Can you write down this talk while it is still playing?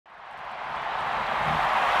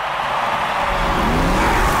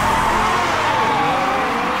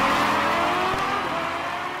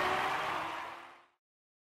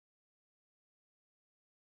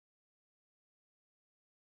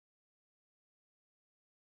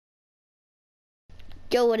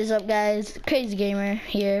Yo, what is up, guys? Crazy Gamer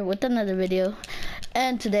here with another video,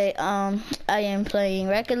 and today I am playing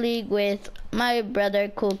Rocket League with my brother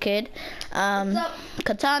Cool Kid,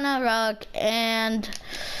 Katana, Rock, and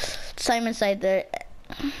Simon Scyther.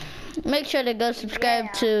 Make sure to go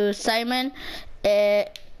subscribe to Simon.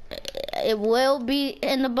 It will be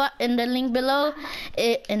in the link below,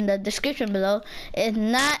 in the description below. If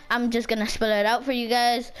not, I'm just gonna spell it out for you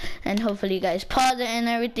guys, and hopefully you guys pause it and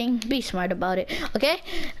everything. Be smart about it, okay?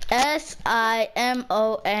 SIMONBARRE.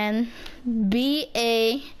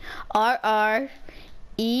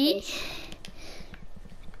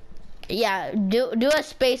 Yeah, do a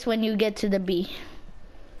space when you get to the B.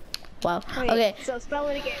 Wow. Wait, okay. So spell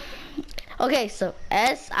it again. Okay, so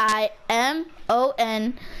SIMON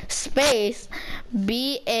space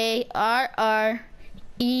BARRERA.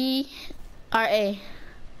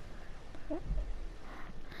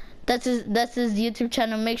 That's his YouTube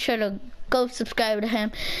channel. Make sure to go subscribe to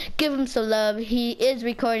him. Give him some love. He is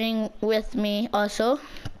recording with me also.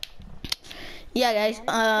 Yeah, guys.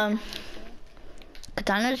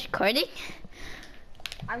 Katana's recording?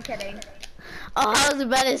 I'm kidding. Oh, I was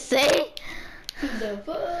about to say.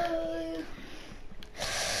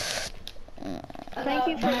 Thank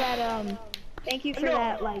you for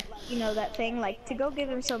that, like, you know, that thing, like, to go give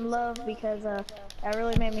him some love, because, that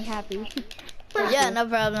really made me happy. Yeah, no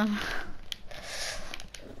problem.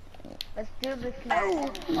 Let's do this now.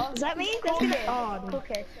 Oh, is that me? That's good.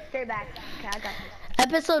 Okay, stay back. Okay, I got this.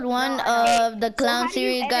 Episode 1 of the Clown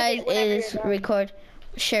series, guys, is record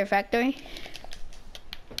SHAREfactory.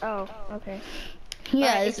 Oh, okay.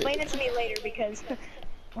 Yeah. Right, explain it to me later, because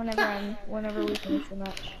whenever we finish the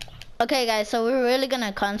match. Okay, guys, so we're really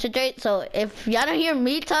gonna concentrate. So if y'all don't hear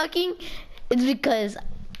me talking, it's because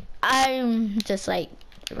I'm just like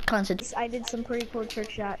concentrating. I did some pretty cool trick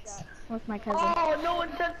shots with my cousin. Oh, no one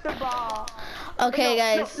touched the ball. Okay,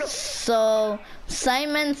 guys, so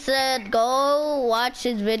Simon said go watch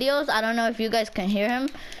his videos. I don't know if you guys can hear him.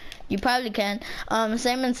 You probably can.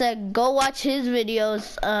 Simon said go watch his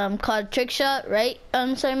videos called Trick Shot, right,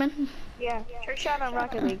 Simon? Yeah, trick shot on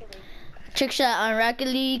Rocket League. Trick Shot on Rocket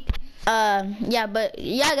League. Yeah, but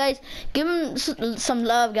yeah, guys, give him some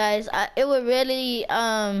love, guys. It would really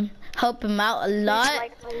help him out a lot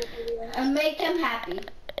and make him happy.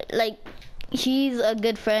 Like, he's a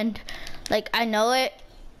good friend. Like, I know it,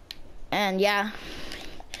 and yeah,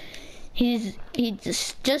 he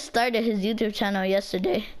just started his YouTube channel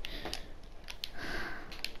yesterday,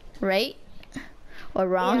 right? Or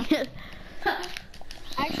wrong? Yeah.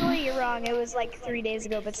 Actually, you're wrong. It was like 3 days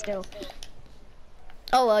ago, but still.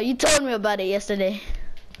 Oh, well, you told me about it yesterday.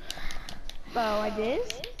 Oh, I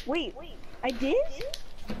did? Wait, I did?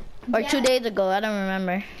 Or 2 days ago, I don't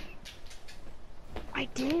remember. I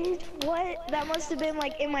did? What? That must have been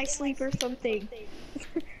like in my sleep or something.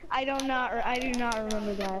 I do not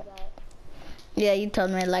remember that. Yeah, you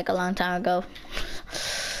told me like a long time ago.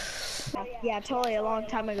 Yeah, totally a long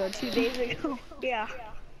time ago. 2 days ago. Yeah.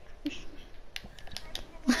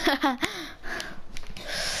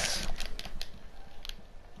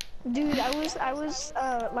 Dude, I was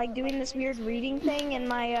like doing this weird reading thing in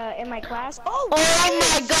my class. Oh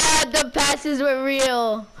my God, the passes were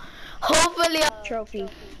real. Hopefully, trophy.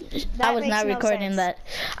 I was not recording that.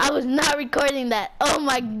 I was not recording that. Oh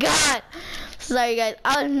my God. Sorry, guys.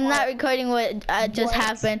 I was not recording what just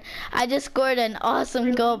happened. I just scored an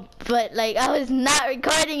awesome goal, but like I was not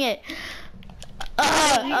recording it.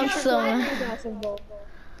 I'm so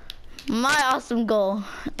my awesome goal,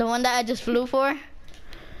 the one that I just flew for.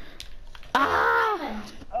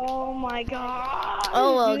 Oh my God.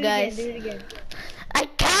 Oh well, guys. Do it again. I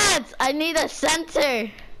can't. I need a center.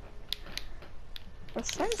 A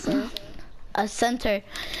sensor? A center.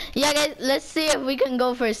 Yeah, guys, let's see if we can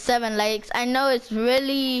go for 7 likes. I know it's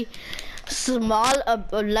really small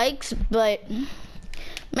of likes, but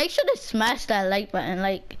make sure to smash that like button.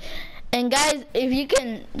 Like, and guys, if you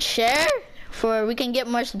can share, we can get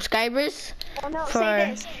more subscribers. Oh no,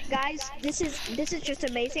 say this, guys. This is just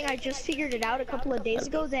amazing. I just figured it out a couple of days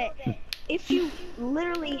ago that if you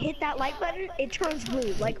literally hit that like button, it turns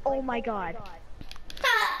blue. Like, oh my God.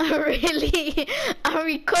 Really? I'm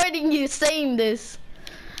recording you saying this.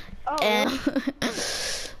 Oh. And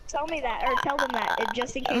tell me that, or tell them that,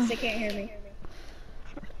 just in case they can't hear me.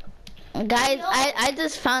 Guys, I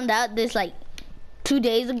just found out this like 2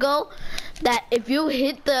 days ago that if you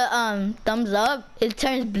hit the thumbs up, it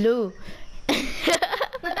turns blue.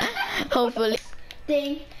 Hopefully.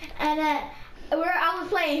 And then I was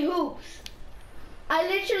playing hoops. I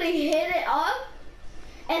literally hit it up,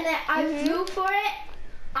 and then I flew for it.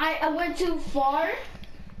 I went too far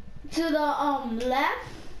to the left,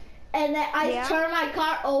 and then I turned my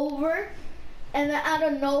car over, and then out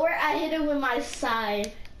of nowhere I hit it with my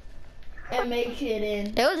side and make it in.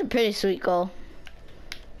 It was a pretty sweet goal.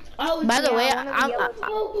 Oh, By the way, one of the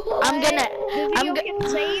I'm The gonna video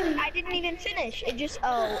gets saved. I didn't even finish. It just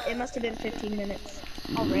it must have been 15 minutes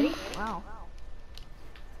already. Wow.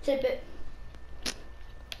 Tip it.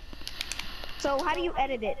 So how do you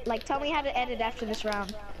edit it? Like, tell me how to edit after this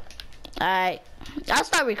round. Alright, I'll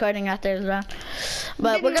start recording after this round.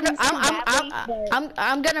 But we're gonna.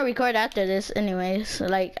 I'm gonna record after this, anyways.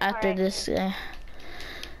 Like after this. Yeah.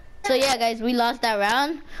 So yeah, guys, we lost that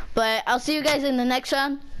round, but I'll see you guys in the next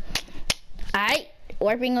round. Alright,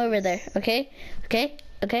 warping over there. Okay. Guys.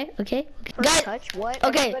 Touch what?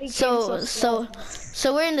 Okay, so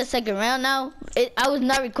we're in the second round now. I was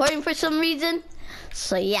not recording for some reason,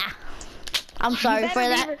 so yeah. I'm sorry for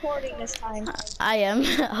that. Be recording this time. I am,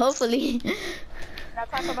 hopefully. I'll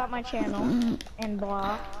talk about my channel and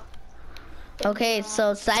blah. Okay,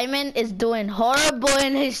 so Simon is doing horrible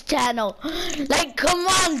in his channel. Like, come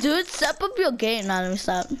on, dude, step up your game. Nah, let me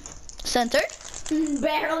stop. Center?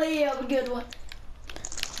 Barely a good one.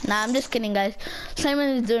 Nah, I'm just kidding, guys.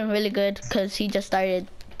 Simon is doing really good because he just started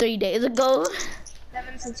 3 days ago.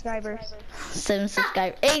 7 subscribers. 7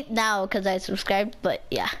 subscribers. 8 now because I subscribed, but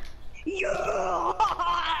yeah. Yeah!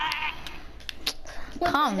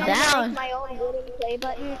 Calm I'm down. gonna make my own winning play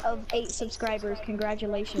button of 8 subscribers.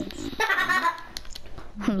 Congratulations.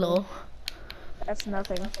 Lol. That's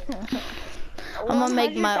nothing. I'm gonna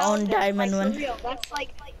make my own diamond like, one. For real,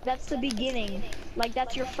 that's the beginning. Like,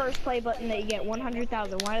 that's your first play button that you get,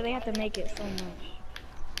 100,000. Why do they have to make it so much?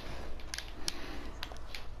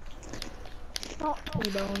 Oh,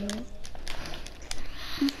 you don't.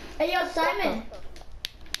 Hey, yo, Simon.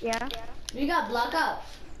 Yeah? You got block up.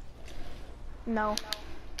 No.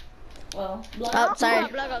 Well, block Oh, sorry.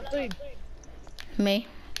 Black Ops 3. Me.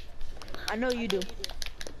 I know you do.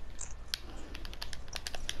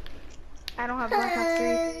 I don't have Black Ops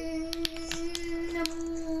 3.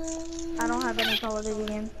 I don't have any Call of Duty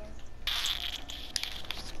game.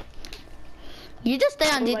 You just stay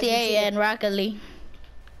on Like GTA GTA. and Rocket League.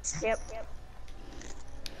 Yep.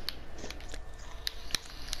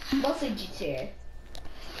 Mostly GTA.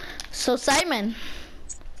 So Simon,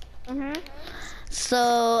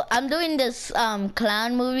 so I'm doing this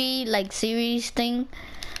clown movie like series thing,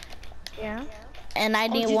 Yeah. and I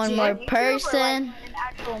need GTA? one more YouTube or, person like, an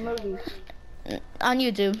actual movie? on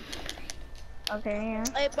YouTube. Okay, yeah.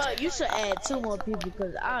 Hey, but you should add 2 more people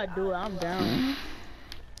because I'll do it. I'm down.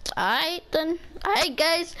 Alright then. Alright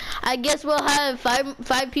guys, I guess we'll have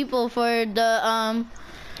five people for the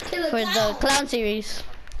clown series,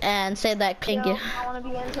 and say that thank you. I want to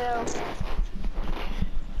be into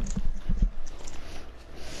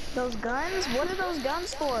those guns. What are those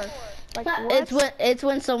guns for? Like what? It's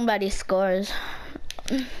when somebody scores.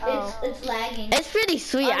 Oh. It's lagging. It's pretty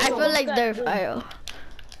sweet. I feel like they're fire.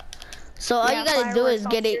 So all you gotta do is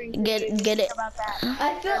get it. About that.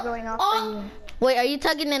 I feel. Going off Oh, Wait, are you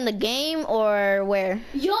talking in the game or where?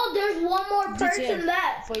 yo, there's one more person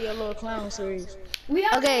left. For your little clown series. We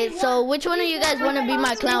have Okay, so which one of you guys want to be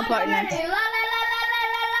my clown partner?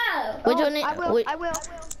 Which one? I will.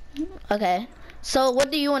 Okay. So what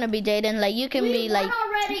do you want to be, Jaden? Like you can be like,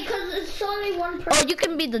 already because it's only one or person. you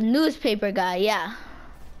can be the newspaper guy. Yeah.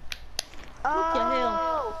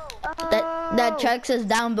 Oh. That tracks us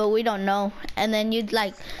down, but we don't know. And then you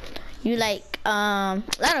like, I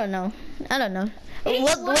don't know.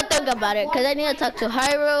 We'll think about it, cause I need to talk to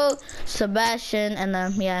Hyro, Sebastian,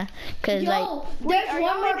 and yeah, cause like There's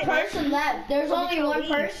one more person left. There's only one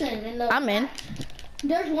person in the. I'm in.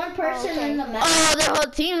 There's one person in the map. Oh, their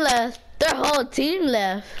whole team left.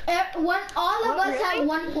 All of us have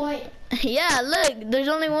 1 point. Yeah, look, there's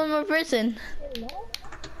only one more person.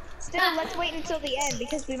 Still, let's wait until the end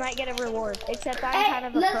because we might get a reward. Except I'm Hey, kind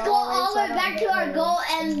of a let's pro go already, all so the I way don't back get to our rewards. goal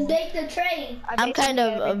and take the train. I I'm kind basically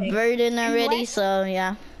of a everything. virgin already, so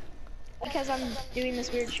yeah. because I'm doing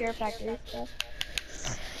this weird SHAREfactory stuff.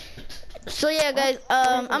 So yeah, guys,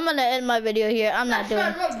 I'm gonna end my video here. I'm not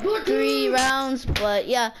doing 3 rounds, but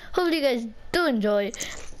yeah, hopefully you guys do enjoy.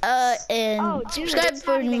 And Oh, dude, subscribe it's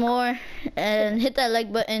for not even- more, and hit that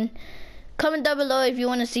like button. Comment down below if you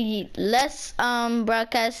want to see less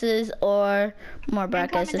broadcasts or more And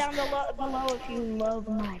broadcasts. comment down below if you love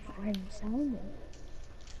my friend Simon.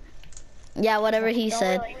 Yeah, whatever he Don't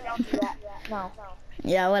said. really- don't do that. No.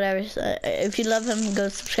 Yeah, whatever. If you love him, go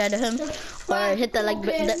subscribe to him or hit that like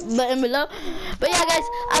button below. But yeah, guys,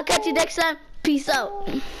 I'll catch you next time. Peace out.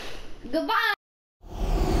 Goodbye.